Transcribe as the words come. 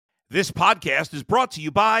This podcast is brought to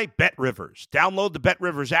you by BetRivers. Download the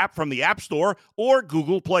BetRivers app from the App Store or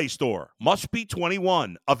Google Play Store. Must be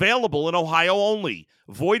 21. Available in Ohio only.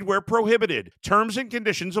 Void where prohibited. Terms and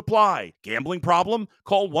conditions apply. Gambling problem?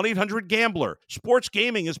 Call 1-800-GAMBLER. Sports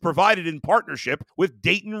gaming is provided in partnership with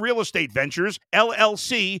Dayton Real Estate Ventures,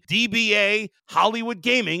 LLC, DBA, Hollywood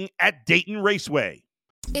Gaming at Dayton Raceway.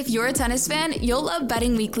 If you're a tennis fan, you'll love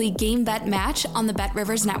Betting Weekly Game Bet Match on the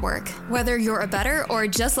BetRivers Network. Whether you're a bettor or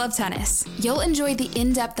just love tennis, you'll enjoy the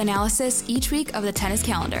in-depth analysis each week of the tennis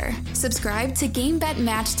calendar. Subscribe to Game Bet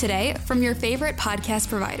Match today from your favorite podcast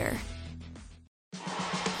provider.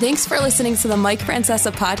 Thanks for listening to the Mike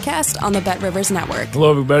Francesa podcast on the BetRivers Network.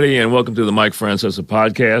 Hello, everybody, and welcome to the Mike Francesa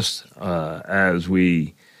podcast. As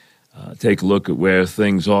we take a look at where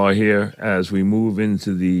things are here as we move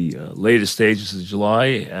into the later stages of July,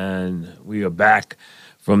 and we are back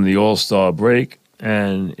from the All-Star break,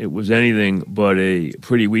 and it was anything but a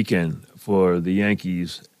pretty weekend for the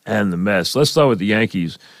Yankees and the Mets. Let's start with the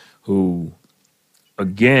Yankees, who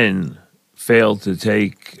again failed to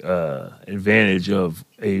take advantage of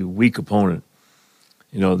a weak opponent.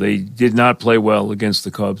 You know, they did not play well against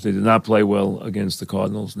the Cubs. They did not play well against the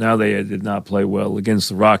Cardinals. Now they did not play well against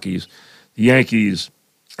the Rockies. The Yankees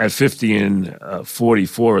at 50 and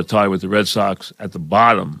 44 are tied with the Red Sox at the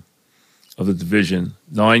bottom of the division,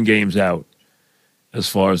 9 games out as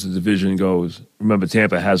far as the division goes. Remember,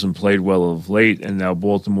 Tampa hasn't played well of late, and now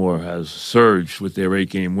Baltimore has surged with their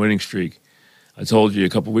 8-game winning streak. I told you a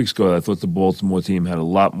couple of weeks ago that I thought the Baltimore team had a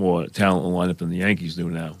lot more talent in the lineup than the Yankees do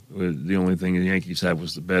now. The only thing the Yankees had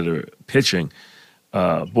was the better pitching.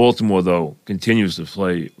 Baltimore, though, continues to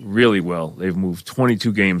play really well. They've moved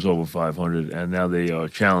 22 games over 500, and now they are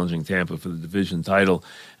challenging Tampa for the division title.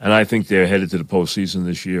 And I think they're headed to the postseason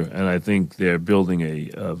this year, and I think they're building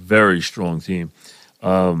a very strong team,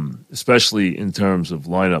 especially in terms of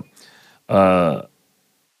lineup.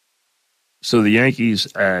 So the Yankees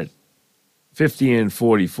at 50 and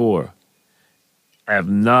 44 have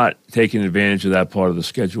not taken advantage of that part of the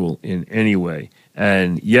schedule in any way.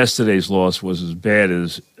 And yesterday's loss was as bad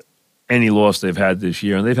as any loss they've had this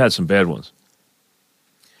year, and they've had some bad ones.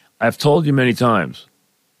 I've told you many times,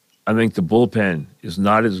 I think the bullpen is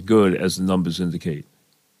not as good as the numbers indicate.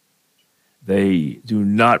 They do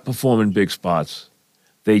not perform in big spots.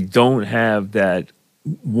 They don't have that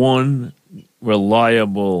one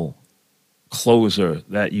reliable closer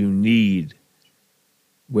that you need,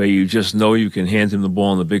 where you just know you can hand him the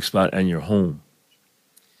ball in the big spot and you're home.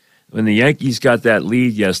 When the Yankees got that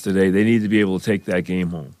lead yesterday, they needed to be able to take that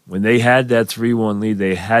game home. When they had that 3-1 lead,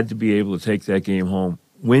 they had to be able to take that game home,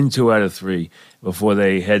 win 2 out of 3 before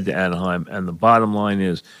they head to Anaheim. And the bottom line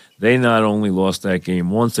is they not only lost that game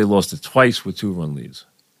once, they lost it twice with 2-run leads.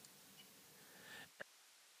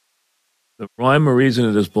 The rhyme or reason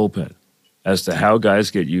of this bullpen as to how guys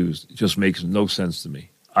get used just makes no sense to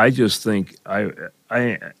me. I just think I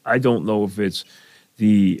don't know if it's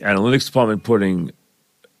the analytics department putting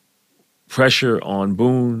pressure on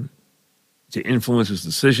Boone to influence his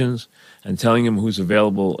decisions and telling him who's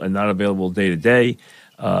available and not available day to day,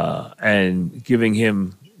 and giving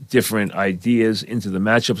him different ideas into the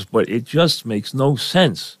matchups. But it just makes no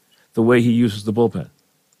sense the way he uses the bullpen.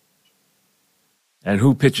 And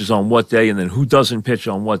who pitches on what day, and then who doesn't pitch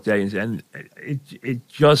on what day. And it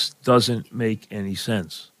just doesn't make any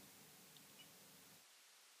sense.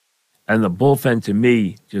 And the bullpen, to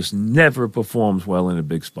me, just never performs well in a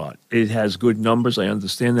big spot. It has good numbers, I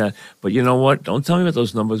understand that. But you know what? Don't tell me about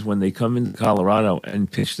those numbers when they come into Colorado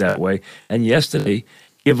and pitch that way. And yesterday,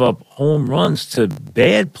 give up home runs to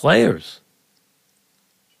bad players.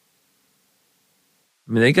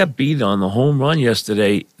 I mean, they got beat on the home run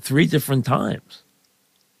yesterday 3 different times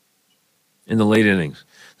in the late innings.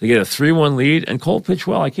 They get a 3-1 lead, and Cole pitched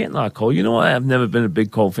well. I can't knock Cole. You know, I've never been a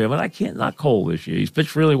big Cole fan, but I can't knock Cole this year. He's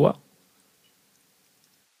pitched really well.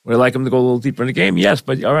 Would I like him to go a little deeper in the game? Yes,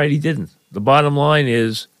 but all right, he didn't. The bottom line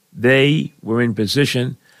is they were in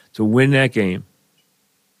position to win that game,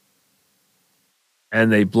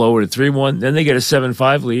 and they blow it at 3-1. Then they get a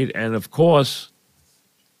 7-5 lead, and of course,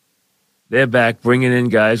 they're back bringing in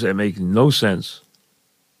guys that make no sense.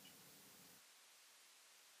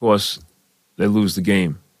 Of course, they lose the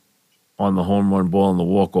game on the home run ball and the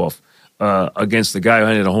walk-off against the guy who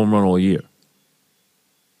had a home run all year.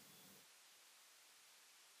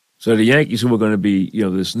 So the Yankees, who were going to be,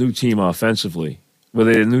 this new team offensively, were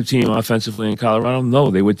they a new team offensively in Colorado?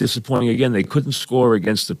 No, they were disappointing again. They couldn't score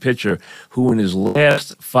against the pitcher who in his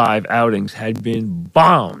last 5 outings had been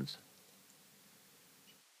bombed.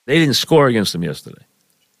 They didn't score against him yesterday.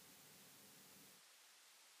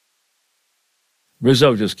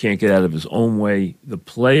 Rizzo just can't get out of his own way. The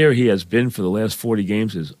player he has been for the last 40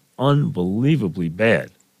 games is unbelievably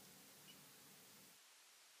bad.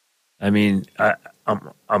 I mean,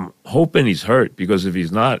 I'm hoping he's hurt, because if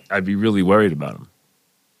he's not, I'd be really worried about him.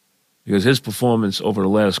 Because his performance over the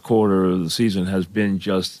last quarter of the season has been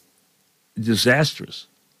just disastrous.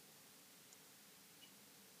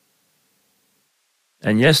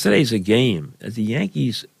 And yesterday's a game that the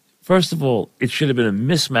Yankees, first of all, it should have been a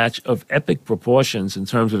mismatch of epic proportions in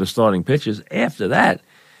terms of the starting pitchers. After that,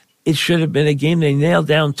 it should have been a game they nailed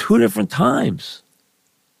down 2 different times.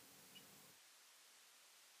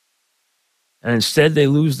 And instead, they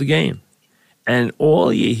lose the game. And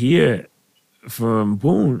all you hear from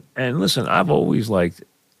Boone, and listen, I've always liked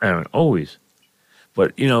Aaron, always.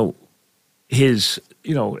 But,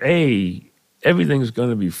 everything's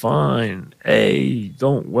going to be fine. Hey,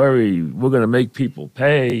 don't worry. We're going to make people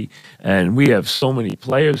pay. And we have so many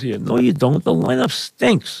players here. No, you don't. The lineup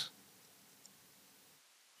stinks.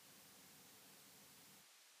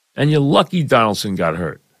 And you're lucky Donaldson got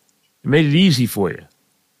hurt. It made it easy for you.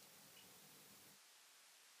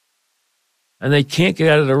 And they can't get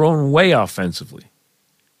out of their own way offensively.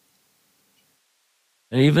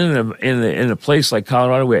 And even in a place like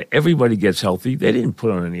Colorado where everybody gets healthy, they didn't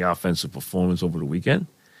put on any offensive performance over the weekend.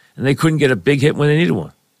 And they couldn't get a big hit when they needed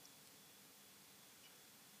one.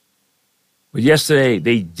 But yesterday,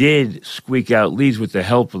 they did squeak out leads with the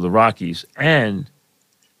help of the Rockies, and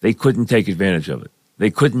they couldn't take advantage of it.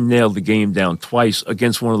 They couldn't nail the game down twice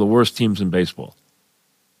against one of the worst teams in baseball.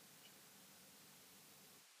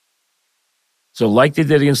 So like they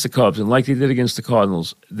did against the Cubs and like they did against the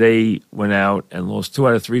Cardinals, they went out and lost 2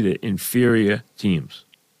 out of 3 to inferior teams.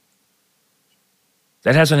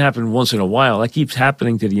 That hasn't happened once in a while. That keeps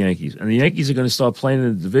happening to the Yankees. And the Yankees are going to start playing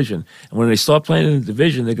in the division. And when they start playing in the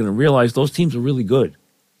division, they're going to realize those teams are really good.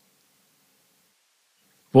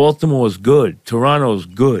 Baltimore's good. Toronto's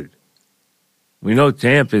good. We know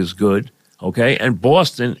Tampa is good, okay? And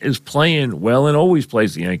Boston is playing well and always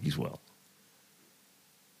plays the Yankees well.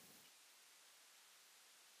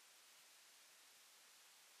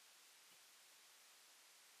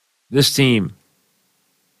 This team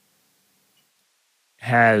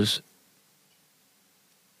has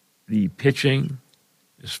the pitching,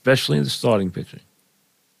 especially the starting pitching,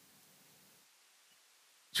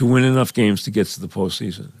 to win enough games to get to the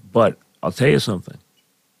postseason. But I'll tell you something.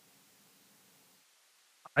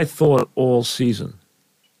 I thought all season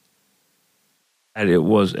that it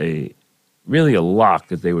was really a lock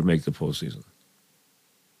that they would make the postseason.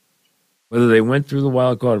 Whether they went through the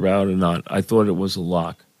wild card route or not, I thought it was a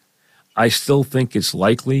lock. I still think it's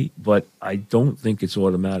likely, but I don't think it's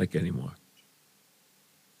automatic anymore.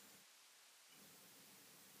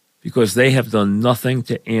 Because they have done nothing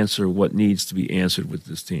to answer what needs to be answered with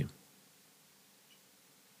this team.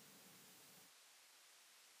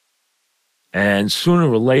 And sooner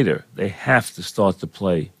or later, they have to start to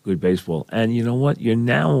play good baseball. And you know what? You're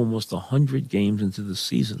now almost 100 games into the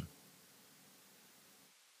season.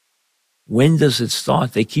 When does it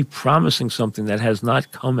start? They keep promising something that has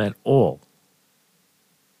not come at all.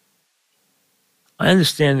 I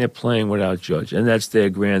understand they're playing without Judge, and that's their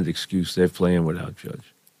grand excuse. They're playing without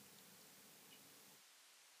Judge.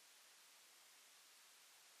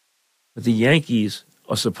 But the Yankees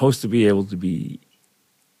are supposed to be able to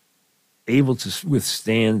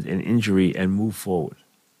withstand an injury and move forward.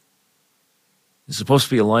 It's supposed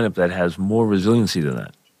to be a lineup that has more resiliency than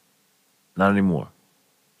that. Not anymore.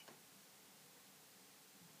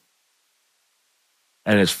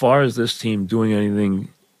 And as far as this team doing anything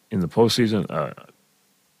in the postseason,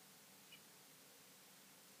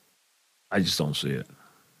 I just don't see it.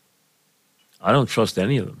 I don't trust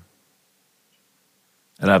any of them.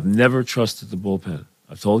 And I've never trusted the bullpen.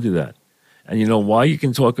 I've told you that. And you know why you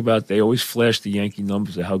can talk about, they always flash the Yankee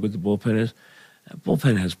numbers of how good the bullpen is? That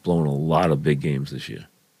bullpen has blown a lot of big games this year.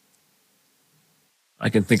 I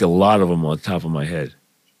can think a lot of them on the top of my head.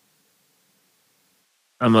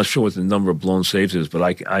 I'm not sure what the number of blown saves is,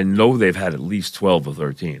 but I know they've had at least 12 or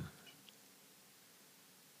 13.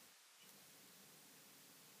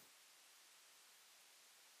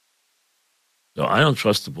 So I don't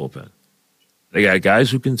trust the bullpen. They got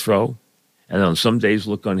guys who can throw, and on some days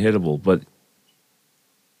look unhittable, but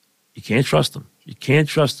you can't trust them. You can't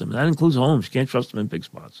trust them. That includes Holmes. You can't trust them in big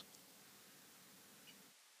spots.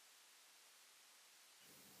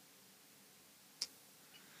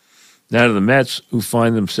 Now to the Mets, who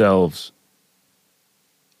find themselves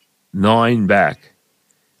 9 back,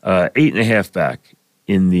 8.5 back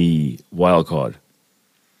in the wild card.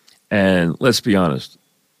 And let's be honest,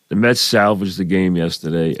 the Mets salvaged the game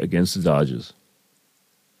yesterday against the Dodgers.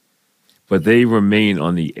 but they remain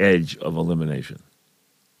on the edge of elimination.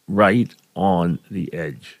 Right on the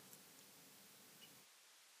edge.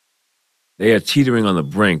 They are teetering on the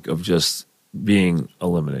brink of just being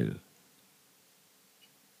eliminated.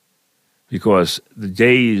 Because the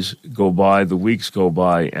days go by, the weeks go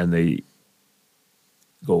by, and they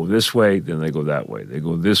go this way, then they go that way. They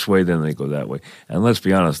go this way, then they go that way. And let's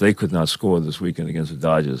be honest, they could not score this weekend against the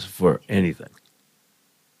Dodgers for anything.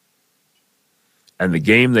 And the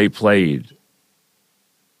game they played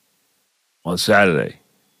on Saturday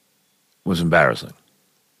was embarrassing.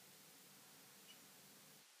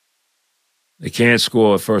 They can't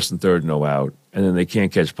score first and third, no out, and then they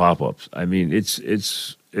can't catch pop-ups. I mean,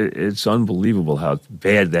 it's unbelievable how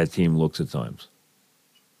bad that team looks at times.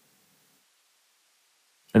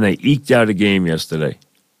 And they eked out a game yesterday.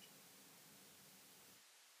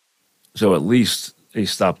 So at least they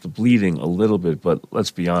stopped the bleeding a little bit, but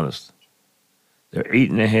let's be honest. They're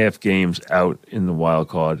 8.5 games out in the wild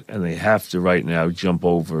card, and they have to right now jump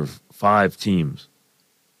over 5 teams.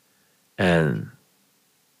 And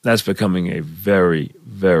that's becoming a very,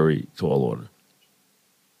 very tall order.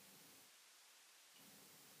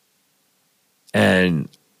 And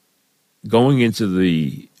going into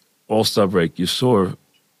the All-Star break, you saw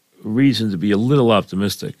reason to be a little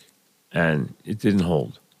optimistic, and it didn't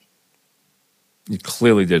hold. It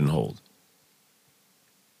clearly didn't hold.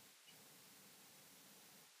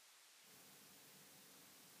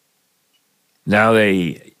 Now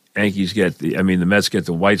the Mets get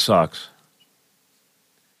the White Sox,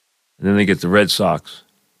 and then they get the Red Sox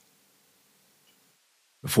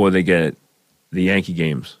before they get the Yankee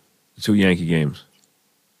games, the 2 Yankee games.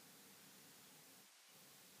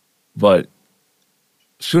 But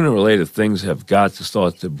sooner or later, things have got to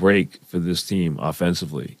start to break for this team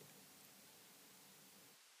offensively.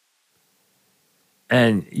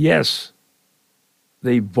 And yes,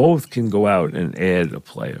 they both can go out and add a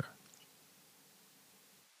player.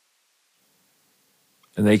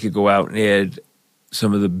 And they could go out and add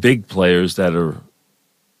some of the big players that are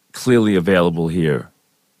clearly available here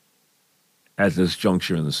at this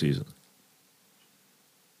juncture in the season.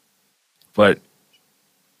 But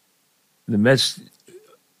the Mets,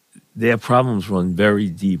 their problems run very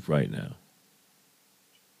deep right now.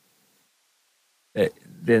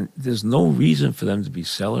 Then there's no reason for them to be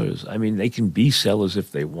sellers. I mean, they can be sellers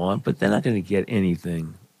if they want, but they're not going to get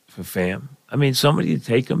anything for Pham. I mean, somebody to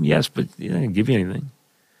take them, yes, but they're not going to give you anything.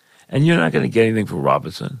 And you're not going to get anything for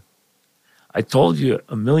Robertson. I told you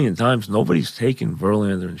a million times, nobody's taken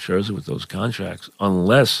Verlander and Scherzer with those contracts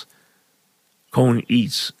unless Cohn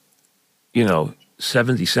eats,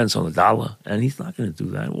 70 cents on the dollar, and he's not going to do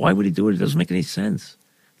that. Why would he do it? It doesn't make any sense.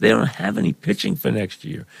 They don't have any pitching for next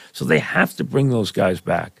year, so they have to bring those guys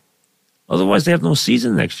back. Otherwise, they have no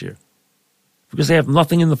season next year because they have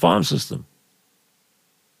nothing in the farm system.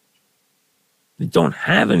 They don't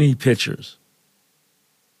have any pitchers.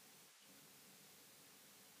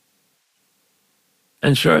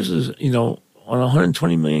 And Scherzer's, on a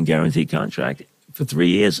 $120 million guaranteed contract for 3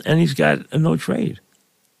 years, and he's got a no trade.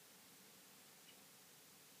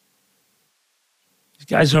 These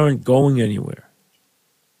guys aren't going anywhere.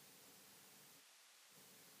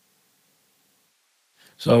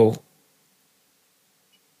 So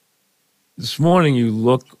this morning you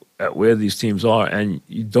look at where these teams are, and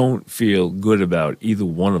you don't feel good about either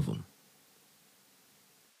one of them.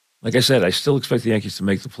 Like I said, I still expect the Yankees to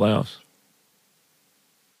make the playoffs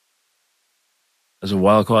as a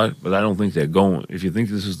wild card, but I don't think they're going. If you think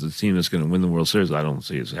this is the team that's going to win the World Series, I don't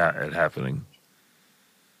see it happening.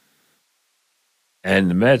 And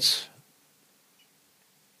the Mets,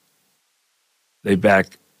 they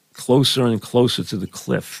back closer and closer to the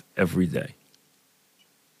cliff every day.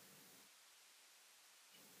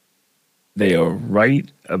 They are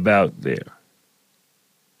right about there.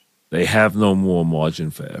 They have no more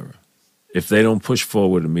margin for error. If they don't push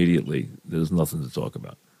forward immediately, there's nothing to talk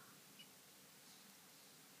about.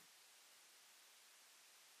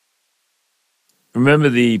 Remember,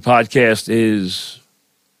 the podcast is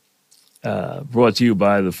brought to you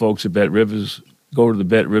by the folks at Bet Rivers. Go to the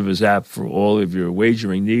Bet Rivers app for all of your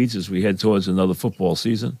wagering needs as we head towards another football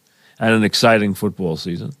season and an exciting football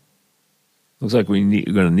season. Looks like we're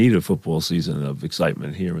going to need a football season of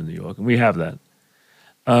excitement here in New York, and we have that.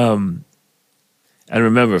 And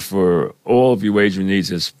remember, for all of your wagering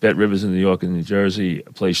needs, it's Bet Rivers in New York and New Jersey,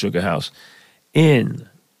 Play Sugar House in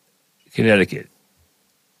Connecticut.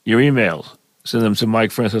 Your emails, send them to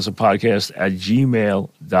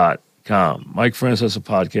MikeFrancesAPodcast@gmail.com.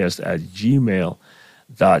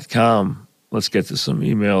 MikeFrancesAPodcast@gmail.com. Let's get to some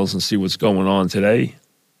emails and see what's going on today.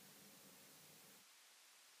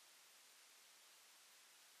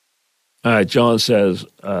 All right, John says,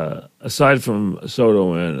 aside from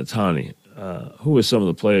Soto and Ohtani, who are some of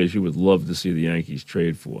the players you would love to see the Yankees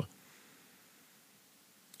trade for?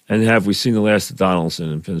 And have we seen the last of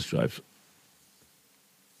Donaldson in pinstripes?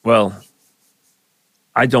 Well,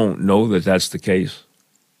 I don't know that that's the case.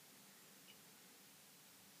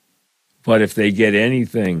 But if they get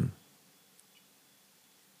anything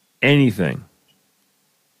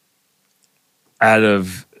out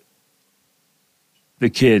of the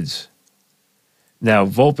kids. Now,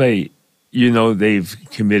 Volpe, they've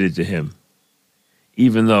committed to him,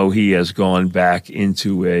 even though he has gone back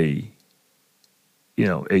into a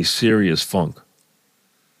serious funk.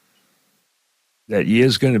 That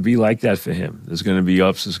year's going to be like that for him. There's going to be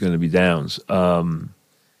ups, there's going to be downs.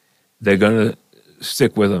 They're going to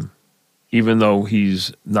stick with him, even though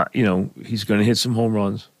he's not, he's going to hit some home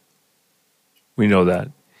runs. We know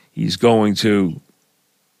that. He's going to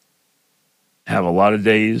have a lot of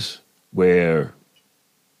days where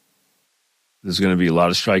there's going to be a lot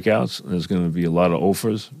of strikeouts and there's going to be a lot of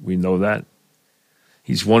offers. We know that.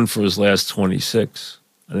 He's won for his last 26.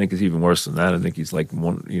 I think it's even worse than that. I think he's like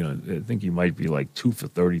one, I think he might be like 2 for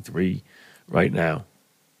 33 right now.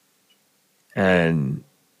 And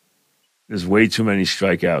there's way too many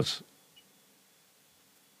strikeouts.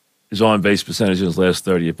 His on-base percentage in his last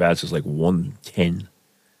 30 at-bats is like 110.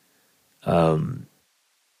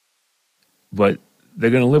 But they're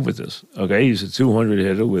going to live with this, okay? He's a 200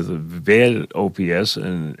 hitter with a bad OPS,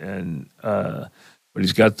 but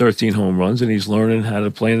he's got 13 home runs, and he's learning how to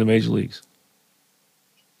play in the major leagues.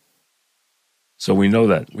 So we know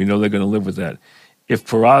that. We know they're going to live with that. If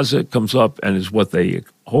Peraza comes up and is what they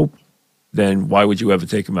hope, then why would you ever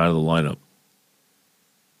take him out of the lineup?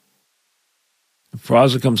 If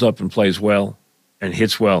Peraza comes up and plays well and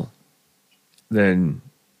hits well, then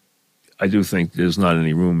I do think there's not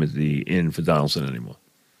any room at the inn for Donaldson anymore.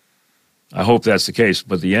 I hope that's the case,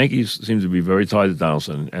 but the Yankees seem to be very tied to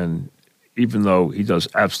Donaldson, and even though he does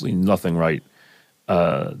absolutely nothing right,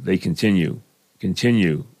 they continue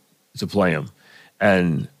to play him.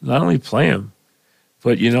 And not only play him,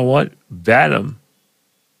 but you know what? Bat him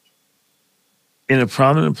in a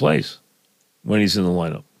prominent place when he's in the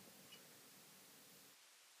lineup.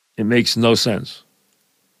 It makes no sense.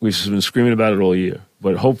 We've been screaming about it all year,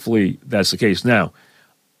 but hopefully that's the case. Now,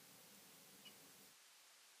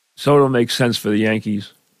 Soto makes sense for the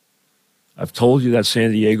Yankees. I've told you that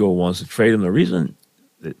San Diego wants to trade him. The reason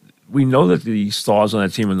we know that the stars on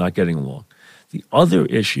that team are not getting along. The other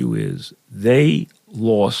issue is they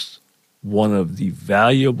lost one of the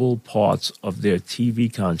valuable parts of their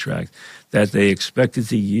TV contract that they expected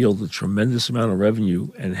to yield a tremendous amount of revenue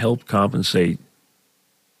and help compensate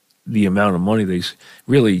the amount of money they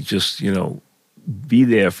really just, be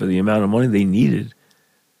there for the amount of money they needed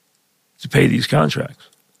to pay these contracts.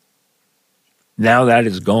 Now that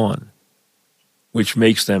is gone, which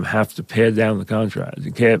makes them have to pare down the contract,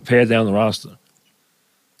 pare down the roster,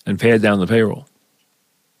 and pare down the payroll.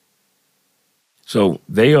 So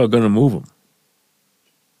they are going to move him.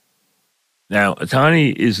 Now,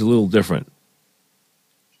 Ohtani is a little different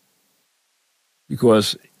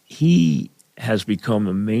because he has become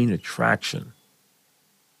a main attraction.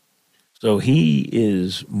 So he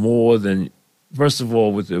is more than, first of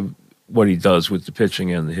all, with what he does with the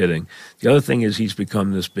pitching and the hitting. The other thing is he's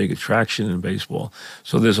become this big attraction in baseball.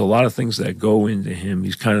 So there's a lot of things that go into him.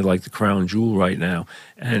 He's kind of like the crown jewel right now,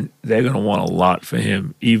 and they're going to want a lot for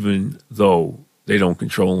him, even though they don't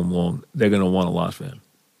control him long. They're going to want a lot for him.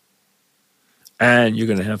 And you're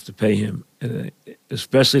going to have to pay him,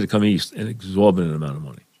 especially to come east, an exorbitant amount of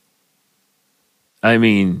money. I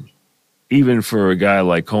mean, even for a guy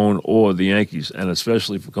like Cone or the Yankees, and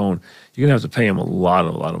especially for Cone, you're going to have to pay him a lot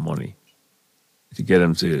of money to get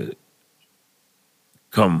him to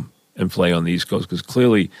come and play on the East Coast, because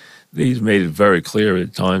clearly he's made it very clear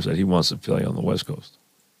at times that he wants to play on the West Coast.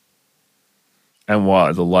 And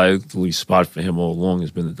while the likely spot for him all along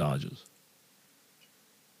has been the Dodgers.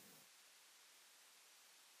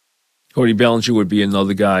 Cody Bellinger would be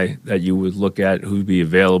another guy that you would look at who'd be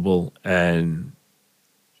available and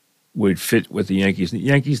would fit with the Yankees. The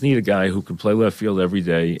Yankees need a guy who can play left field every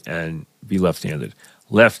day and be left-handed.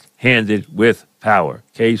 Left-handed with power.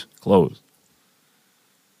 Case closed.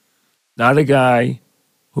 Not a guy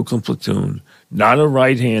who can platoon. Not a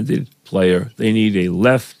right-handed player. They need a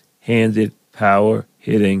left-handed,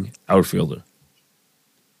 power-hitting outfielder.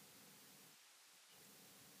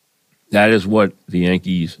 That is what the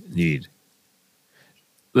Yankees need.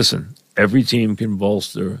 Listen, every team can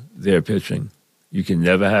bolster their pitching. You can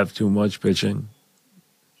never have too much pitching.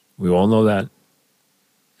 We all know that.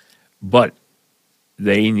 But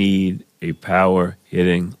they need a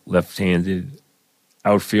power-hitting, left-handed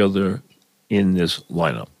outfielder in this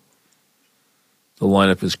lineup. The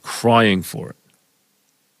lineup is crying for it.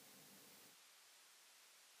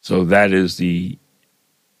 So that is the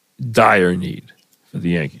dire need for the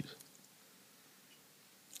Yankees.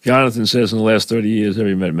 Jonathan says in the last 30 years,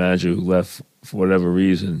 every Met manager who left for whatever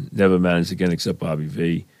reason never managed again except Bobby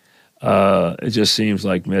V. It just seems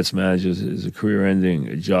like Mets managers is a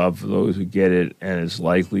career-ending job for those who get it, and it's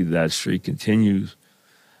likely that streak continues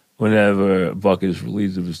whenever Buck is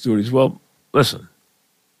relieved of his duties. Well, listen,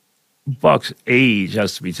 Buck's age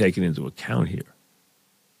has to be taken into account here.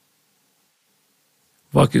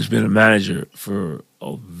 Buck has been a manager for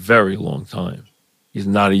a very long time. He's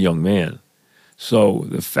not a young man. So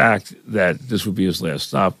the fact that this would be his last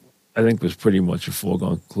stop, I think, was pretty much a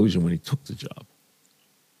foregone conclusion when he took the job.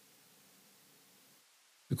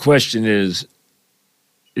 The question is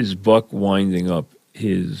Buck winding up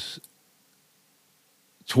his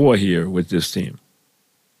tour here with this team?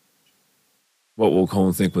 What will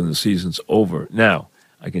Cohen think when the season's over? Now,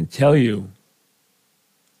 I can tell you,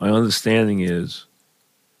 my understanding is,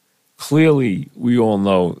 clearly, we all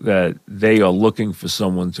know that they are looking for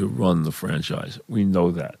someone to run the franchise. We know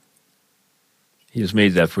that. He has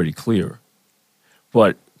made that pretty clear.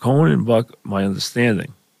 But Cohen and Buck, my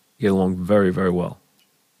understanding, get along very, very well.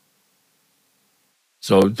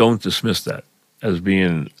 So don't dismiss that as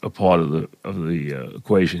being a part of the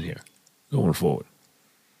equation here going forward.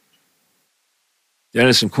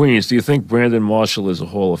 Dennis in Queens, do you think Brandon Marshall is a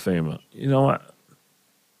Hall of Famer? You know what?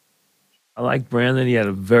 I like Brandon. He had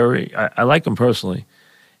I like him personally.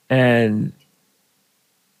 And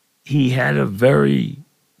he had a very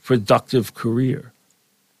productive career.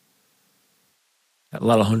 Had a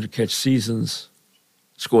lot of 100-catch seasons,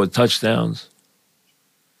 scored touchdowns.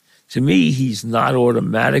 To me, he's not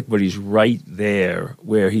automatic, but he's right there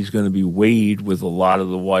where he's going to be weighed with a lot of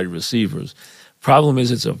the wide receivers. Problem is,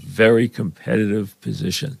 it's a very competitive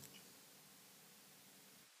position.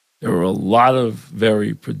 There are a lot of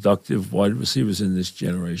very productive wide receivers in this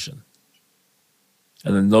generation.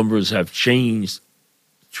 And the numbers have changed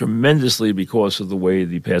tremendously because of the way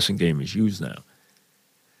the passing game is used now.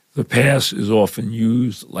 The pass is often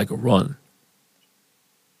used like a run,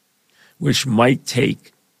 which might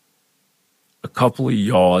take a couple of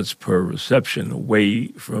yards per reception away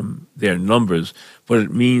from their numbers, but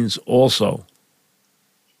it means also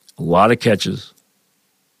a lot of catches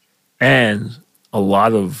and a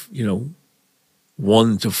lot of,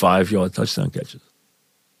 1 to 5 yard touchdown catches.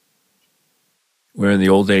 Where in the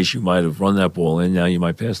old days you might have run that ball in, now you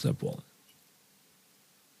might pass that ball in.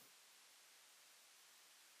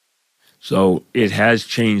 So it has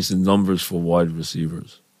changed the numbers for wide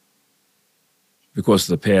receivers because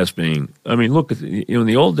of the pass being, look at in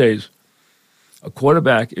the old days, a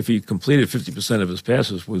quarterback, if he completed 50% of his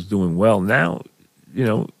passes, was doing well. Now,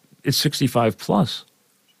 it's 65 plus.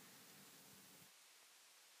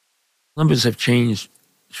 Numbers have changed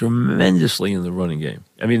tremendously in the running game.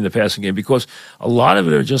 The passing game, because a lot of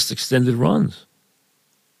it are just extended runs.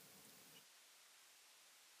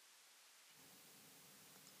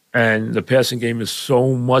 And the passing game is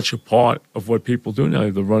so much a part of what people do now.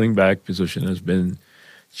 The running back position has been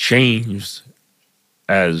changed,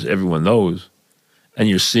 as everyone knows, and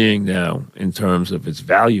you're seeing now in terms of its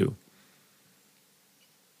value.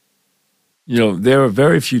 There are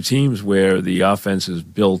very few teams where the offense is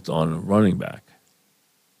built on a running back.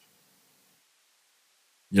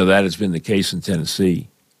 That has been the case in Tennessee.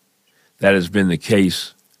 That has been the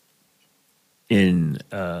case in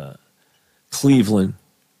Cleveland,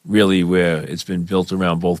 really, where it's been built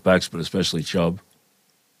around both backs, but especially Chubb,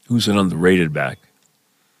 who's an underrated back.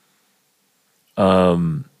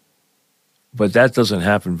 But that doesn't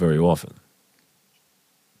happen very often.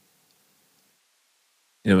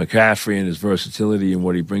 McCaffrey and his versatility and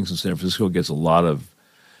what he brings in San Francisco gets a lot of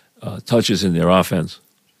touches in their offense.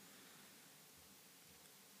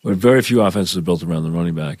 But very few offenses are built around the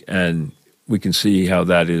running back. And we can see how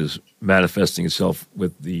that is manifesting itself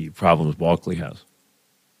with the problems Barkley has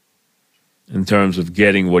in terms of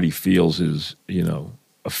getting what he feels is,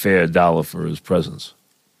 a fair dollar for his presence.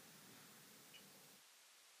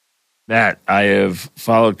 Matt, I have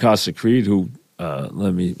followed Casa Creed, who,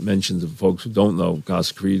 let me mention to folks who don't know,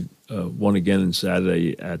 Casa Creed won again on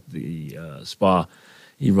Saturday at the Spa.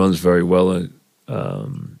 He runs very well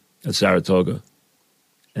at Saratoga,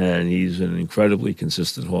 and he's an incredibly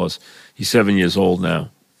consistent horse. He's 7 years old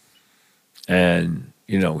now, and,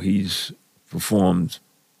 he's performed.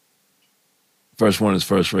 First won his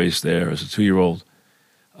first race there as a 2-year-old,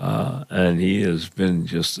 and he has been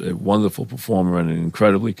just a wonderful performer and an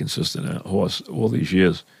incredibly consistent horse all these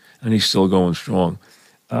years. and he's still going strong.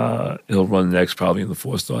 He'll run next probably in the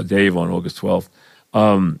 4-star Dave on August 12th.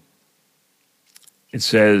 It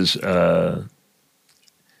says, I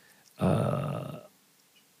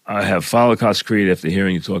have followed Cox Creed after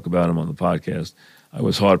hearing you talk about him on the podcast. I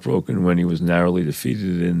was heartbroken when he was narrowly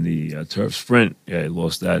defeated in the turf sprint. Yeah, he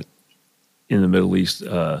lost that in the Middle East,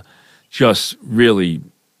 just really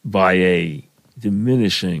by a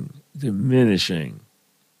diminishing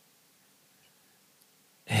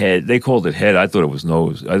head. They called it head. I thought it was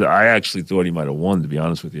nose. I actually thought he might have won, to be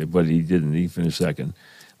honest with you, but he didn't. He finished second.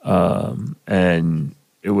 And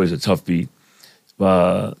it was a tough beat.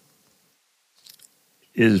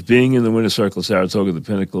 Is being in the winner's circle of Saratoga the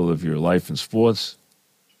pinnacle of your life in sports?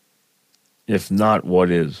 If not,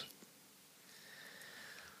 what is?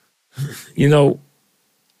 You know,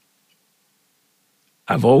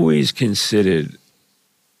 I've always considered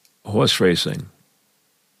horse racing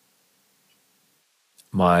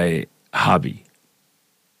my hobby.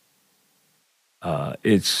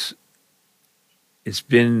 It's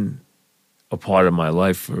been a part of my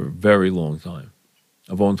life for a very long time.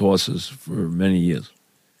 I've owned horses for many years.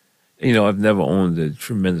 You know, I've never owned a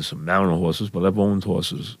tremendous amount of horses, but I've owned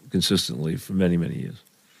horses consistently for many, many years.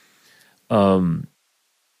 I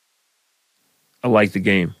like the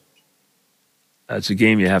game. It's a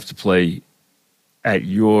game you have to play at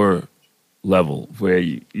your level where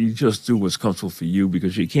you just do what's comfortable for you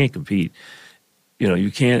because you can't compete. You know, you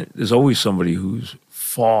can't, there's always somebody who's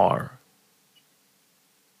far,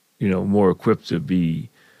 more equipped to be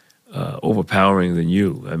overpowering than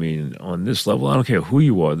you. I mean, on this level, I don't care who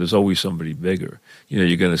you are, there's always somebody bigger.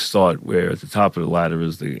 You're going to start where at the top of the ladder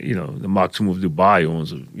is the Maktoum of Dubai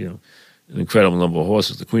owns, an incredible number of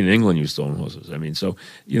horses. The Queen of England used to own horses. I mean, so,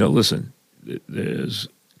 listen, there's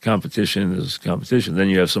competition. Then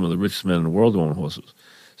you have some of the richest men in the world who own horses.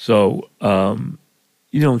 So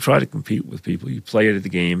you don't try to compete with people. You play it at the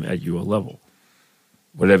game at your level,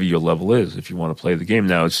 whatever your level is, if you want to play the game.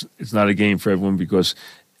 Now, it's not a game for everyone because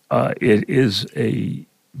it is a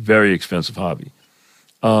very expensive hobby.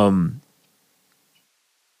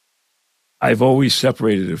 I've always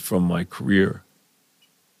separated it from my career,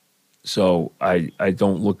 so I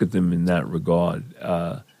don't look at them in that regard.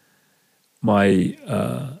 My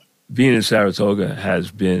being in Saratoga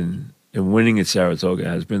has been, and winning at Saratoga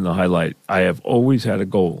has been the highlight. I have always had a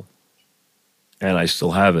goal, and I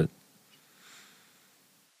still have it.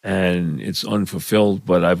 And it's unfulfilled,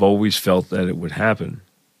 but I've always felt that it would happen.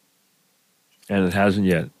 And it hasn't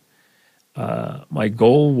yet. My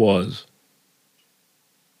goal was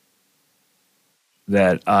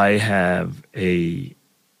that I have a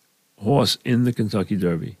horse in the Kentucky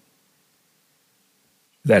Derby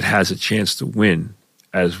that has a chance to win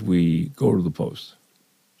as we go to the post.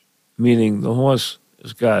 Meaning the horse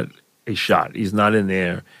has got a shot. He's not in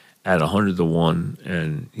there at 100-1,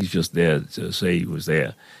 and he's just there to say he was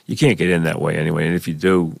there. You can't get in that way anyway. And if you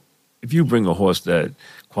do, if you bring a horse that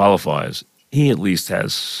qualifies, he at least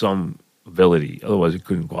has some ability. Otherwise, he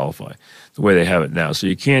couldn't qualify the way they have it now. So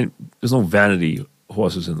you can't. There's no vanity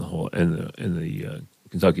horses in the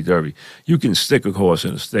Kentucky Derby. You can stick a horse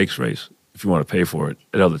in a stakes race if you want to pay for it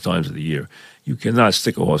at other times of the year. You cannot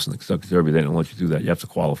stick a horse in the Kentucky Derby. They don't let you do that. You have to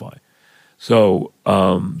qualify. So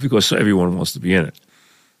because everyone wants to be in it.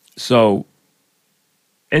 So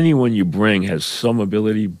anyone you bring has some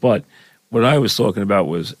ability, but what I was talking about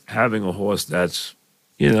was having a horse that's,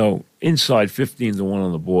 inside 15-1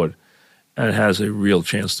 on the board and has a real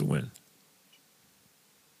chance to win.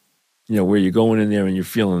 Where you're going in there and you're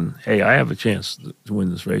feeling, hey, I have a chance to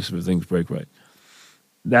win this race if things break right.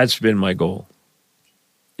 That's been my goal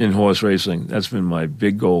in horse racing. That's been my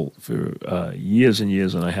big goal for years and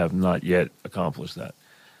years, and I have not yet accomplished that.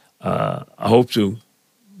 I hope to,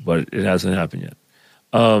 but it hasn't happened yet.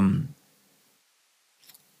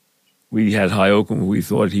 We had High Oakland. We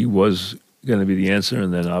thought he was going to be the answer,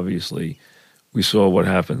 and then obviously we saw what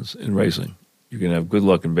happens in racing. You can have good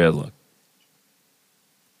luck and bad luck.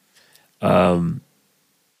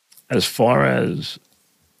 As far as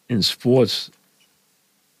in sports,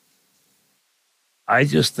 I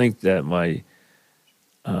just think that my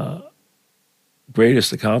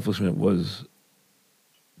greatest accomplishment was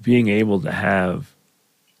being able to have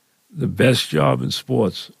the best job in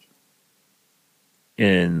sports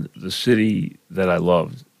in the city that I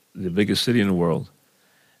loved, the biggest city in the world,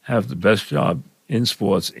 have the best job in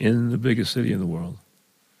sports in the biggest city in the world,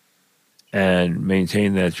 and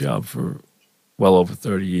maintain that job for well over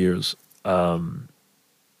 30 years.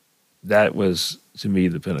 That was, to me,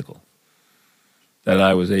 the pinnacle. That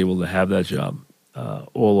I was able to have that job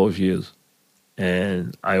all those years.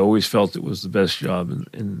 And I always felt it was the best job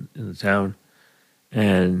in the town.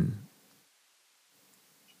 And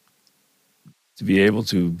to be able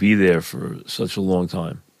to be there for such a long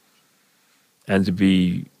time and to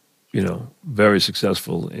be, very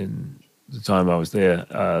successful in the time I was there,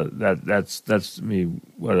 that's to me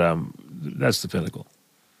that's the pinnacle.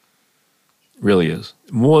 Really is.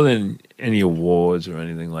 More than any awards or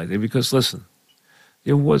anything like that. Because listen,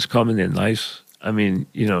 the awards come and they're nice. I mean,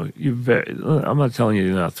 I'm not telling you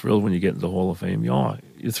you're not thrilled when you get into the Hall of Fame. You are.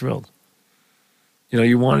 You're thrilled.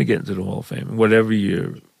 You want to get into the Hall of Fame, whatever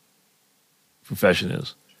your profession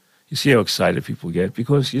is. You see how excited people get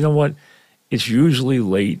because you know what? It's usually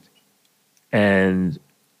late, and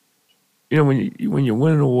when you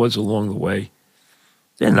win awards along the way,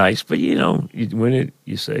 they're nice. But you win it,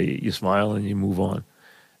 you say, you smile, and you move on.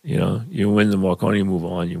 You win the Marconi, you move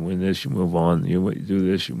on. You win this, you move on. You do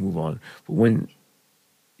this, you move on. But when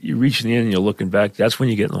you reach the end and you're looking back, that's when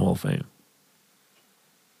you get in the Hall of Fame.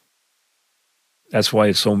 That's why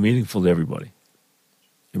it's so meaningful to everybody.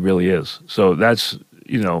 It really is. So that's,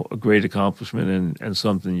 a great accomplishment and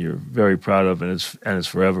something you're very proud of, and it's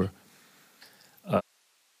forever.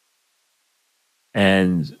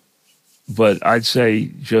 But I'd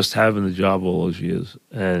say just having the job all those years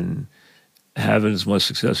and having as much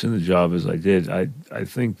success in the job as I did, I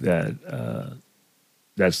think that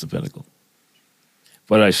that's the pinnacle.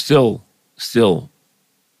 But I still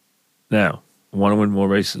now want to win more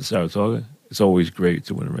races at Saratoga. It's always great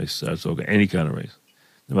to win a race at Saratoga, any kind of race.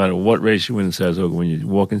 No matter what race you win in Saratoga, when you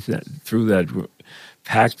walk through that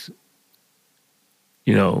packed,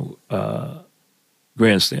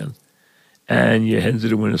 grandstand, and you head into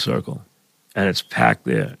the winner's circle, and it's packed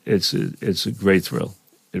there, it's a great thrill.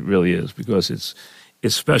 It really is, because it's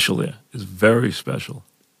special there. It's very special.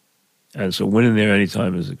 And so winning there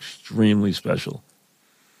anytime is extremely special.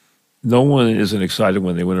 No one isn't excited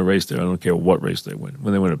when they win a race there. I don't care what race they win.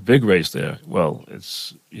 When they win a big race there, well,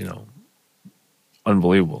 it's,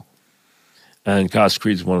 unbelievable. And Cox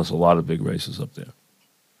Creed's won us a lot of big races up there.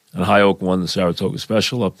 And High Oak won the Saratoga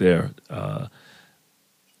Special up there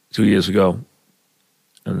 2 years ago.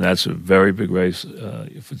 And that's a very big race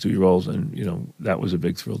for 2-year-olds. And, that was a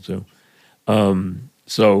big thrill, too.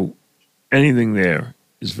 So anything there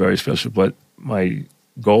is very special. But my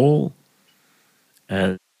goal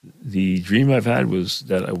and the dream I've had was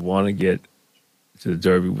that I want to get to the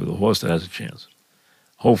Derby with a horse that has a chance.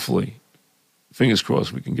 Hopefully, fingers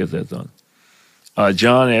crossed, we can get that done.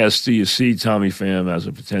 John asked, do you see Tommy Pham as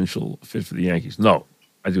a potential fit for the Yankees? No,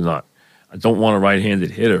 I do not. I don't want a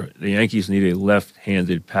right-handed hitter. The Yankees need a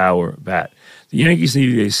left-handed power bat. The Yankees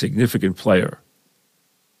need a significant player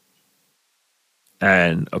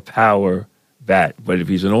and a power bat. But if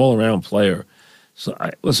he's an all-around player,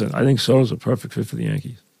 I think Soto's a perfect fit for the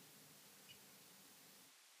Yankees.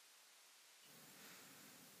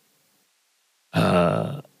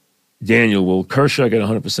 Daniel, will Kershaw get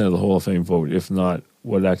 100% of the Hall of Fame vote? If not,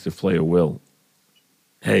 what active player will?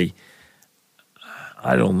 Hey,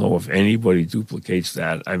 I don't know if anybody duplicates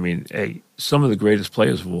that. I mean, hey, some of the greatest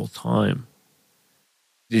players of all time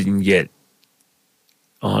didn't get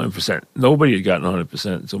 100%. Nobody had gotten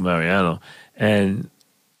 100% until Mariano. And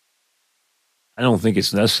I don't think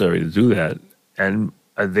it's necessary to do that. And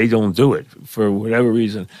they don't do it for whatever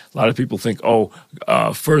reason. A lot of people think,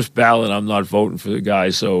 first ballot, I'm not voting for the guy,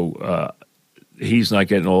 so he's not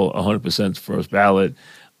getting all 100% first ballot.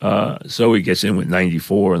 So he gets in with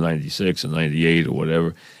 94 or 96 or 98 or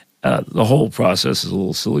whatever. The whole process is a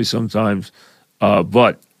little silly sometimes.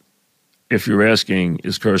 But if you're asking,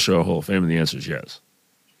 is Kershaw a Hall of Famer, the answer is yes.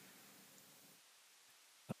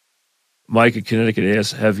 Mike in Connecticut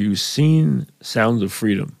asks, have you seen Sound of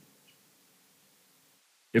Freedom?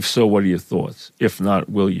 If so, what are your thoughts? If not,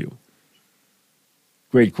 will you?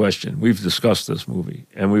 Great question. We've discussed this movie,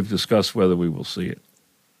 and we've discussed whether we will see it.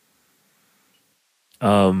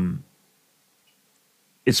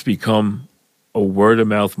 It's become a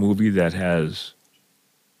word-of-mouth movie that has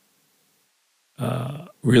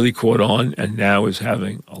really caught on and now is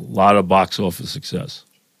having a lot of box office success.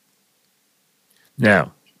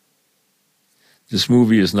 Now, this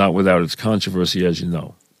movie is not without its controversy, as you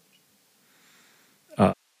know.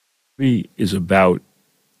 Is about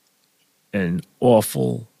an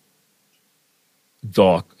awful,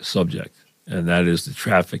 dark subject, and that is the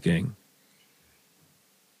trafficking,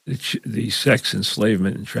 the sex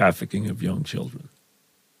enslavement and trafficking of young children,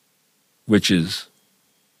 which is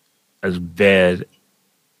as bad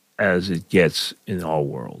as it gets in our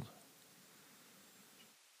world.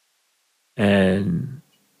 And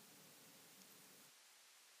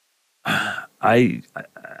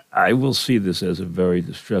I will see this as a very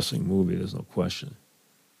distressing movie, there's no question.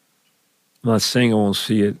 I'm not saying I won't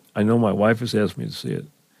see it. I know my wife has asked me to see it.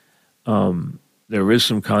 There is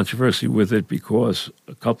some controversy with it because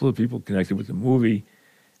a couple of people connected with the movie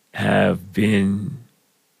have been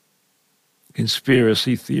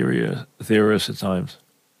conspiracy theorists at times.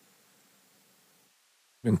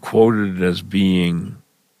 Been quoted as being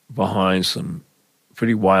behind some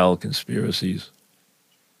pretty wild conspiracies.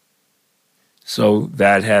 So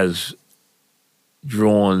that has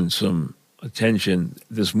drawn some attention.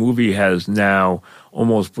 This movie has now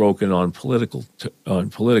almost broken on political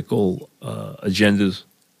agendas.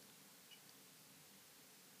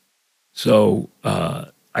 So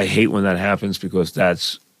I hate when that happens because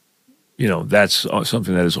that's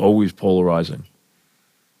something that is always polarizing.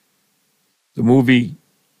 The movie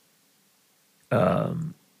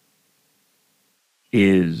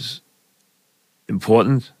is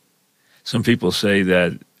important. Some people say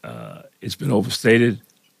that it's been overstated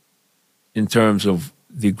in terms of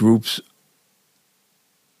the group's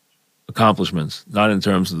accomplishments, not in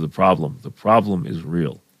terms of the problem. The problem is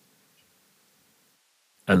real.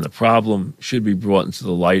 And the problem should be brought into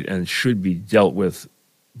the light and should be dealt with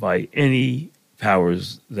by any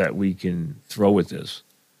powers that we can throw at this.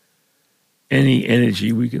 Any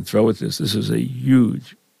energy we can throw at this. This is a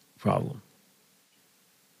huge problem.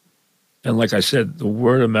 And like I said, the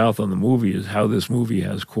word of mouth on the movie is how this movie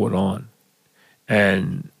has caught on.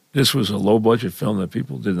 And this was a low-budget film that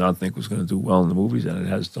people did not think was going to do well in the movies, and it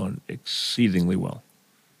has done exceedingly well.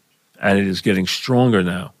 And it is getting stronger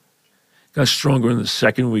now. It got stronger in the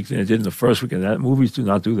second week than it did in the first week, and that movies do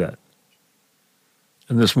not do that.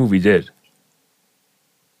 And this movie did.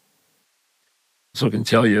 So I can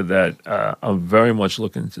tell you that I'm very much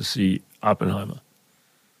looking to see Oppenheimer.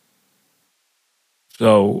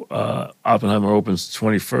 So Oppenheimer opens the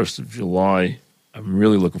 21st of July. I'm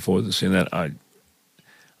really looking forward to seeing that.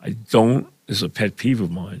 This is a pet peeve of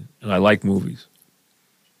mine, and I like movies.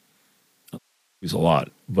 Movies a lot,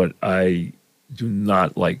 but I do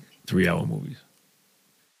not like 3-hour movies.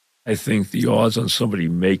 I think the odds on somebody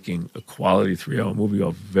making a quality 3-hour movie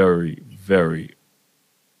are very, very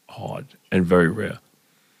hard and very rare.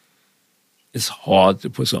 It's hard to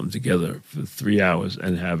put something together for 3 hours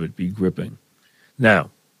and have it be gripping. Now,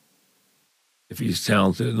 if he's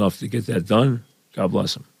talented enough to get that done, God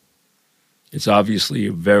bless him. It's obviously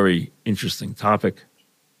a very interesting topic.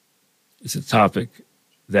 It's a topic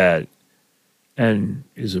that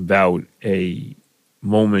is about a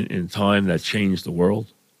moment in time that changed the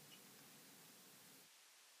world.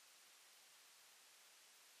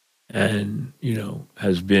 And,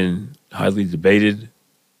 has been highly debated.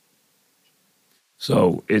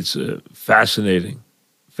 So it's a fascinating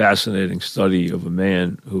study of a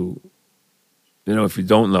man who, if you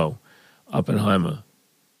don't know, Oppenheimer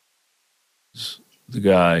is the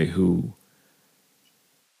guy who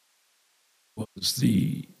was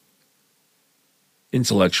the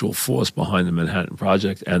intellectual force behind the Manhattan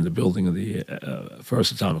Project and the building of the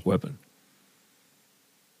first atomic weapon.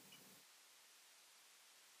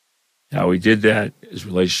 How he did that, his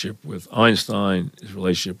relationship with Einstein, his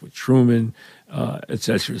relationship with Truman, et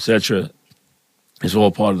cetera, is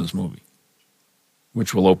all part of this movie,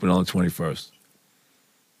 which will open on the 21st.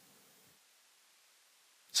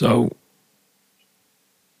 So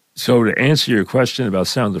to answer your question about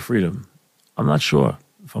Sound of Freedom, I'm not sure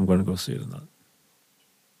if I'm going to go see it or not.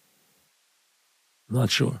 I'm not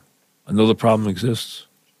sure. I know the problem exists.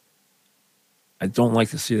 I don't like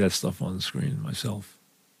to see that stuff on the screen myself.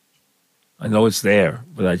 I know it's there,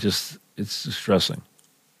 but it's distressing.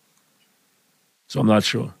 So I'm not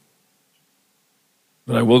sure.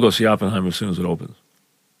 But I will go see Oppenheimer as soon as it opens.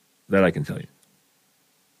 That I can tell you.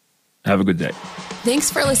 Have a good day. Thanks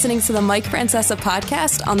for listening to the Mike Francesa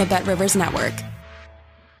podcast on the Bet Rivers Network.